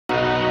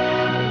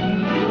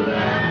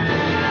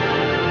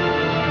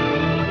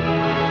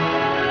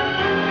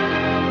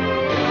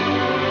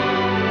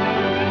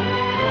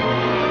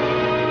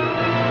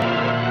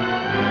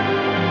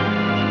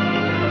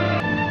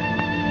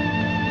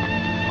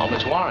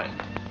Morris.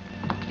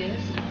 Yes?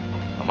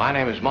 Well, my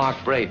name is Mark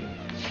Braden.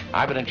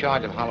 I've been in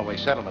charge of Holloway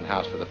Settlement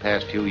House for the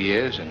past few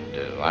years, and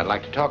I'd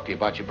like to talk to you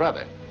about your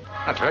brother.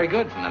 That's very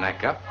good from the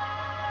neck up.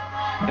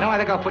 You know, I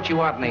think I'll put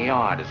you out in the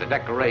yard as a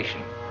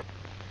decoration.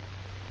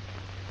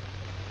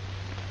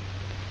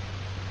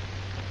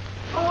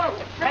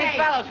 Hey,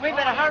 fellas, we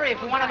better hurry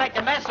if we want to make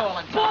the mess hall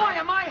in time. Boy,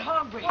 am I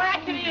hungry. Well, I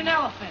can eat an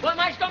elephant. Well,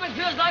 my stomach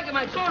feels like it.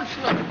 My throat's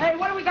slit. Hey,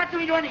 what do we got to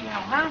eat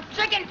anyhow, huh?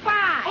 Chicken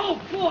pie.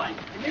 Oh, boy.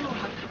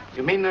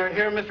 You mean they're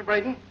here, Mr.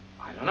 Braden?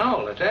 I don't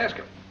know. Let's ask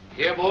him.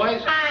 Here,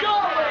 boys?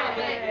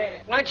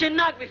 Why don't you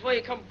knock before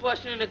you come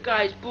busting in the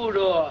guy's boot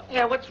door?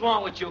 Yeah, what's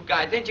wrong with you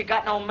guys? Ain't you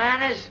got no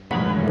manners?